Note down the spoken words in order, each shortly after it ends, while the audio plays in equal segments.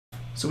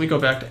So we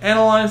go back to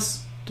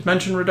analyze,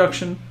 dimension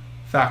reduction,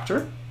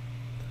 factor.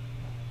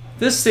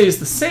 This stays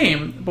the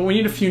same, but we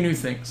need a few new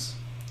things.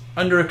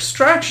 Under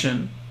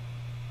extraction,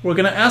 we're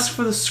going to ask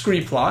for the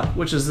scree plot,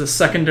 which is the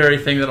secondary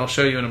thing that I'll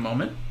show you in a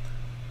moment.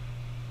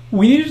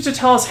 We needed to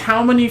tell us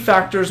how many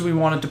factors we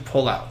wanted to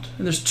pull out.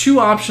 And there's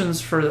two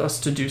options for us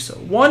to do so.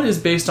 One is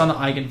based on the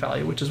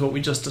eigenvalue, which is what we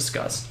just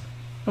discussed.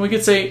 And we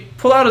could say,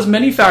 pull out as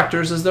many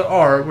factors as there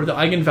are where the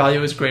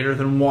eigenvalue is greater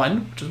than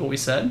 1, which is what we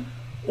said,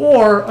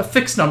 or a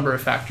fixed number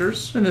of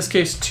factors, in this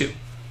case 2.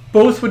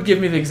 Both would give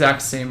me the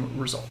exact same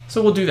result.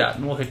 So we'll do that,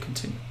 and we'll hit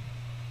continue.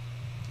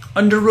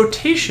 Under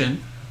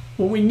rotation,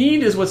 what we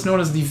need is what's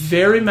known as the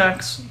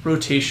Varimax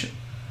rotation.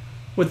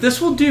 What this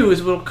will do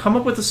is we'll come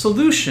up with a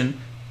solution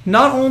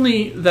not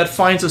only that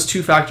finds us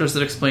two factors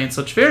that explain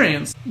such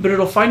variance, but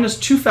it'll find us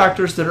two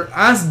factors that are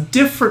as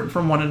different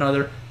from one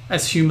another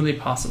as humanly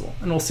possible.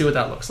 And we'll see what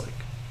that looks like.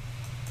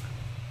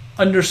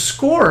 Under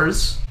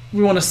scores,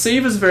 we want to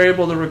save as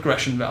variable the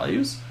regression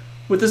values.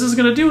 What this is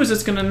going to do is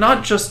it's going to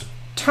not just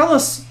tell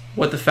us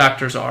what the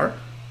factors are,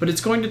 but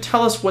it's going to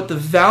tell us what the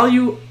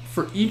value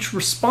for each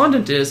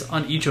respondent is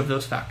on each of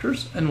those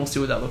factors, and we'll see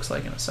what that looks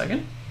like in a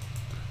second.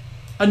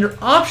 Under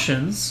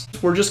options,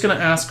 we're just going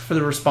to ask for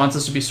the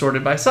responses to be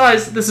sorted by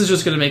size. This is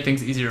just going to make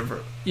things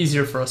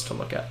easier for us to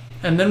look at.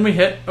 And then we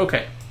hit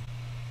OK.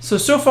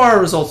 So far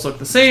our results look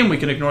the same. We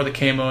can ignore the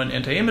KMO and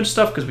anti-image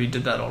stuff because we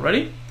did that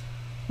already.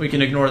 We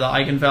can ignore the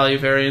eigenvalue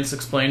variance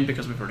explained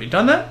because we've already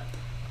done that.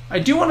 I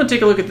do want to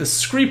take a look at the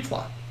scree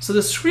plot. So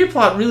the scree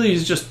plot really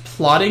is just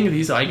plotting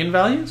these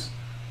eigenvalues.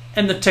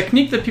 And the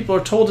technique that people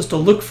are told is to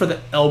look for the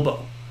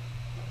elbow.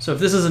 So if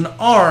this is an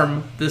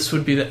arm, this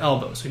would be the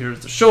elbow. So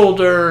here's the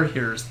shoulder,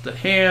 here's the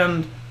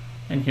hand,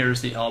 and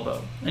here's the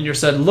elbow. And you're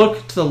said,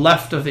 look to the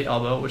left of the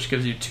elbow, which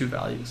gives you two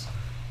values.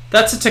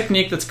 That's a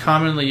technique that's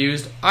commonly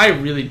used. I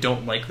really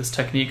don't like this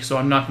technique, so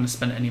I'm not going to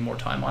spend any more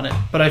time on it.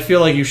 But I feel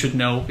like you should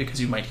know because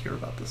you might hear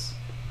about this.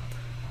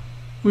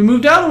 We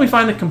move down and we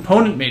find the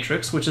component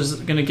matrix, which is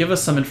going to give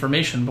us some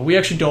information, but we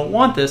actually don't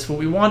want this. What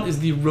we want is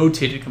the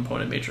rotated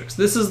component matrix.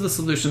 This is the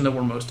solution that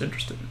we're most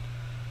interested in.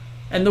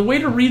 And the way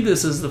to read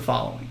this is the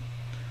following.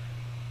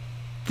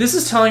 This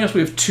is telling us we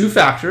have two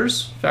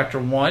factors, factor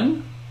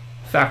 1,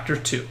 factor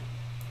 2.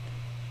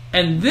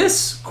 And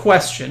this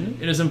question,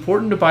 it is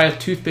important to buy a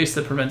toothpaste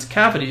that prevents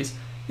cavities,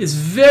 is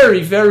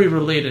very, very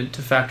related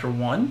to factor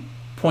 1,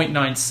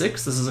 0.96.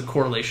 This is a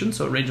correlation,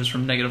 so it ranges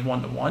from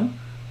 -1 to 1.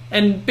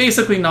 And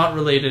basically not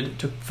related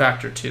to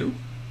factor 2.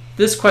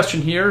 This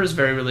question here is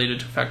very related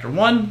to factor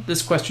 1.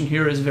 This question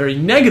here is very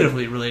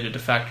negatively related to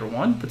factor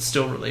 1, but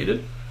still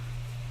related.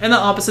 And the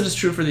opposite is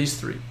true for these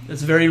three.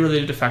 It's very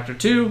related to factor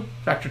 2,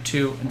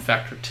 and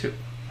factor 2.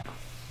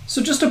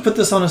 So just to put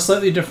this on a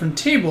slightly different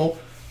table,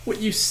 what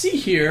you see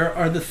here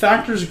are the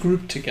factors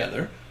grouped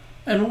together.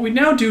 And what we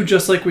now do,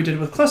 just like we did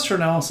with cluster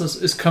analysis,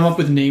 is come up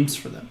with names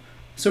for them.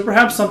 So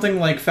perhaps something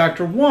like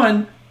factor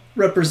 1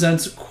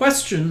 represents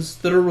questions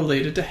that are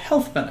related to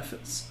health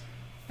benefits.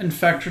 And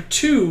factor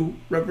 2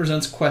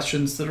 represents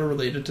questions that are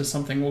related to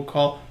something we'll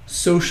call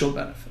social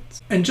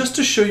benefits. And just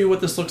to show you what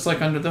this looks like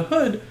under the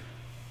hood,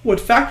 what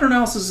factor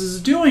analysis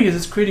is doing is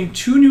it's creating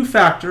two new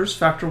factors,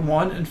 factor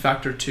 1 and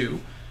factor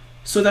 2,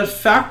 so that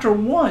factor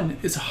 1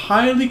 is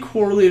highly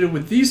correlated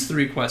with these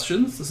three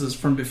questions. This is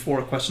from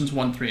before questions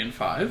 1, 3, and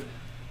 5.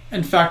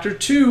 And factor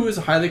 2 is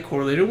highly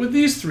correlated with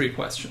these three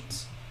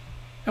questions.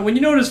 And when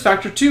you notice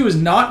factor 2 is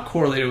not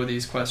correlated with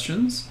these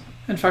questions,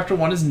 and factor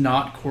 1 is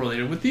not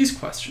correlated with these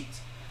questions.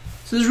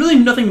 So there's really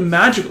nothing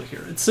magical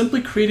here. It's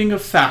simply creating a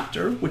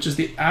factor, which is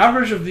the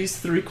average of these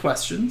three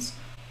questions,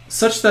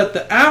 such that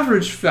the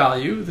average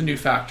value, the new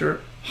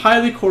factor,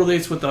 highly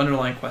correlates with the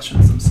underlying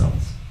questions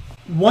themselves.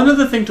 One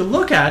other thing to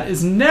look at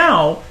is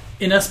now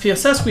in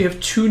SPSS we have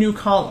two new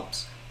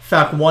columns,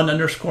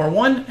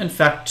 fact1_1 and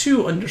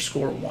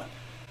fact2_1.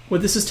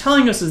 What this is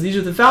telling us is these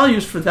are the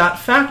values for that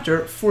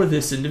factor for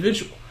this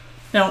individual.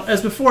 Now,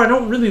 as before, I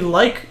don't really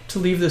like to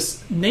leave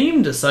this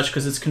named as such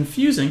because it's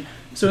confusing,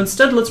 so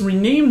instead let's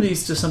rename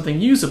these to something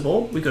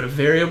usable. We go to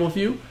variable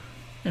view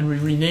and we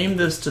rename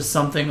this to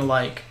something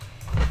like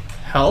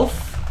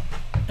health,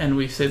 and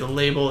we say the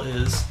label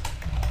is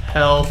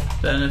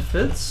health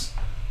benefits,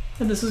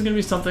 and this is going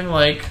to be something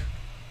like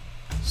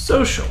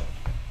social,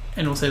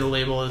 and we'll say the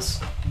label is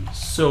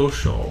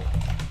social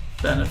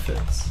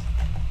benefits.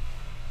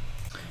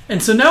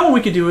 And so now what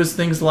we could do is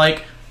things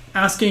like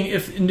asking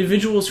if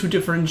individuals who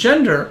differ in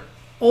gender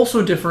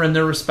also differ in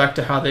their respect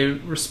to how they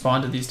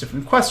respond to these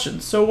different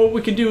questions. So what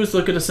we could do is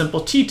look at a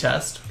simple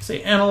t-test.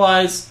 Say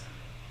analyze,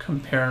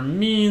 compare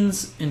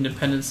means,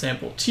 independent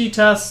sample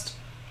t-test,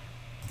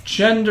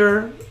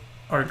 gender,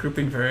 our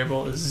grouping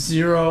variable is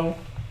 0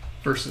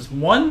 versus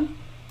 1,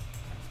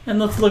 and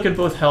let's look at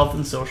both health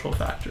and social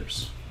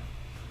factors.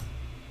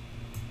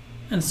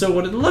 And so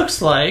what it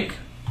looks like,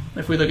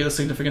 if we look at the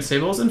significance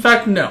tables, in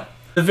fact, no.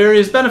 The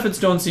various benefits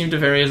don't seem to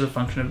vary as a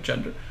function of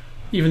gender.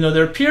 Even though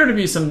there appear to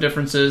be some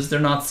differences, they're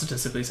not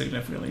statistically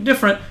significantly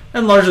different,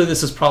 and largely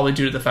this is probably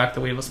due to the fact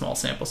that we have a small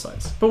sample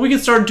size. But we can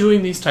start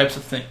doing these types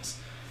of things.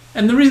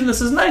 And the reason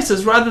this is nice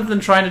is rather than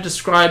trying to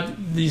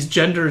describe these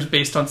genders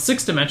based on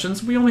 6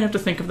 dimensions, we only have to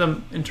think of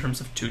them in terms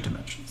of 2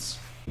 dimensions.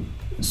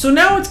 So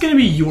now it's going to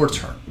be your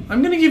turn.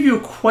 I'm going to give you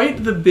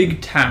quite the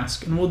big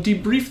task, and we'll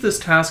debrief this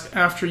task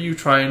after you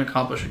try and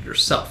accomplish it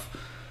yourself.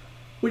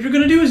 What you're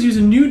going to do is use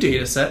a new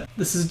data set.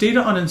 This is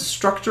data on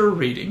instructor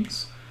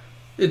ratings.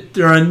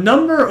 There are a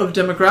number of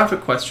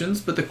demographic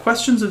questions, but the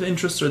questions of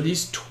interest are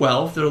these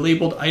 12. They're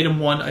labeled item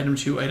 1, item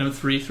 2, item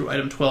 3 through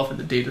item 12 in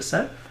the data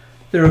set.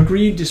 They're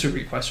agree,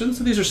 disagree questions.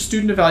 So these are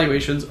student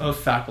evaluations of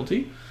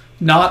faculty,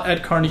 not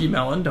at Carnegie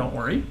Mellon, don't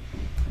worry.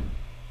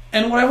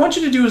 And what I want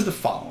you to do is the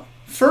following.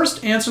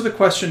 First, answer the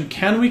question,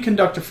 can we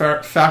conduct a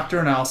factor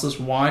analysis,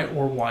 why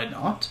or why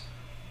not?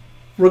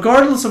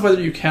 Regardless of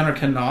whether you can or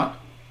cannot,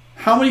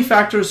 how many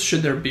factors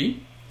should there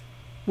be?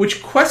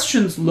 Which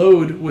questions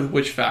load with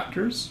which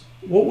factors?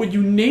 What would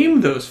you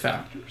name those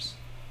factors?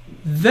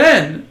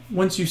 Then,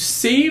 once you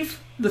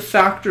save the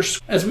factors,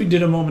 as we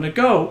did a moment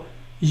ago,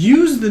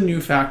 use the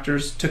new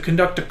factors to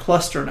conduct a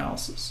cluster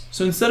analysis.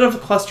 So instead of a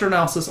cluster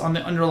analysis on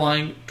the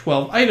underlying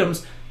 12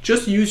 items,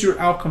 just use your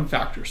outcome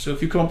factors. So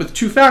if you come up with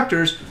 2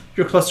 factors,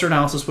 your cluster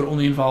analysis would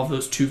only involve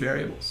those 2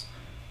 variables.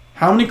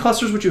 How many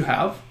clusters would you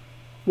have?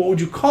 What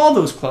would you call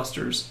those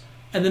clusters?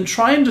 And then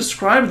try and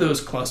describe those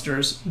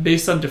clusters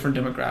based on different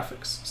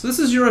demographics. So this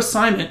is your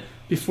assignment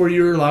before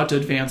you're allowed to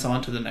advance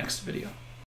on to the next video.